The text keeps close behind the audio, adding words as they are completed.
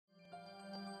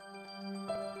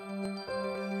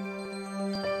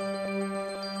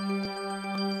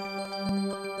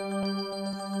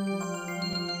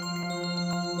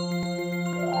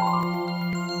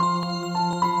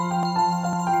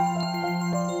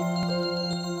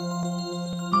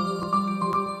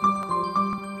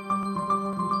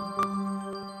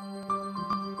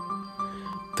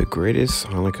The greatest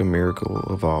Hanukkah miracle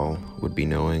of all would be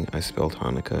knowing I spelled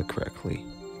Hanukkah correctly.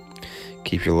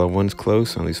 Keep your loved ones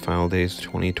close on these final days of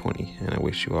 2020, and I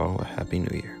wish you all a Happy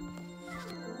New Year.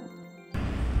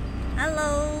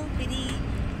 Hello, Billy.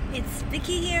 It's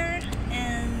Vicky here,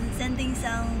 and sending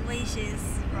some wishes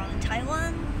from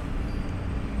Taiwan.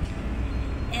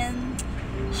 And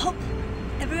hope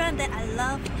everyone that I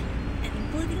love, and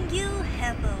including you,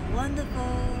 have a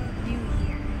wonderful New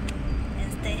Year.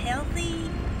 And stay healthy.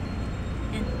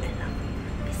 And I love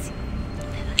you. Miss you.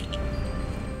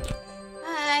 Bye-bye.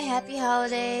 Hi, happy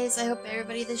holidays. I hope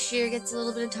everybody this year gets a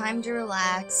little bit of time to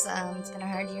relax. It's been a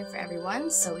hard year for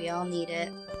everyone, so we all need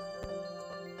it.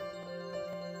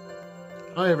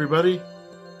 Hi everybody,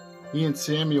 me and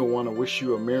Samuel want to wish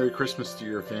you a Merry Christmas to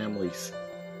your families.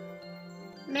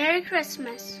 Merry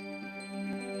Christmas.